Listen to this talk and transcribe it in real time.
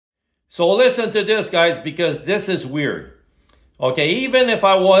So listen to this, guys, because this is weird. Okay, even if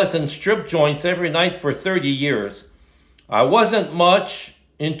I was in strip joints every night for 30 years, I wasn't much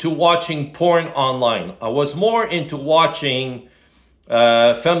into watching porn online. I was more into watching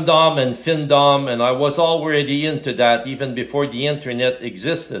femdom and findom, and I was already into that even before the internet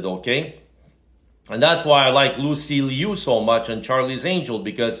existed, okay? And that's why I like Lucy Liu so much and Charlie's Angel,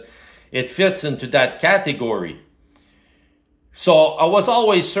 because it fits into that category. So I was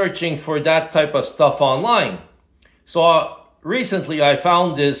always searching for that type of stuff online. So recently I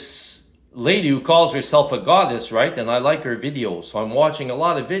found this lady who calls herself a goddess, right? And I like her videos. So I'm watching a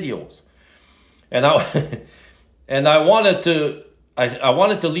lot of videos. And I wanted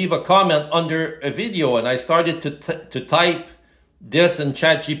to leave a comment under a video, and I started to type this in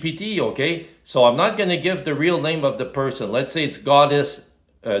ChatGPT, okay? So I'm not going to give the real name of the person. Let's say it's Goddess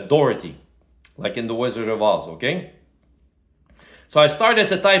Dorothy, like in The Wizard of Oz, okay? So I started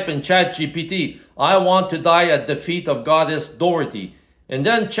to type in ChatGPT, I want to die at the feet of Goddess Dorothy. And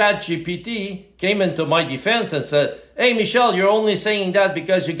then ChatGPT came into my defense and said, hey, Michel, you're only saying that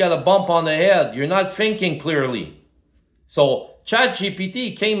because you got a bump on the head. You're not thinking clearly. So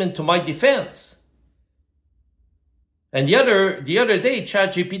ChatGPT came into my defense. And the other day,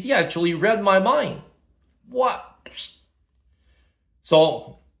 ChatGPT actually read my mind. What?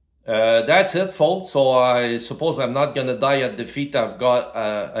 So that's it, folks. So I suppose I'm not going to die at the feet of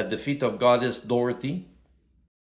Goddess Dorothy.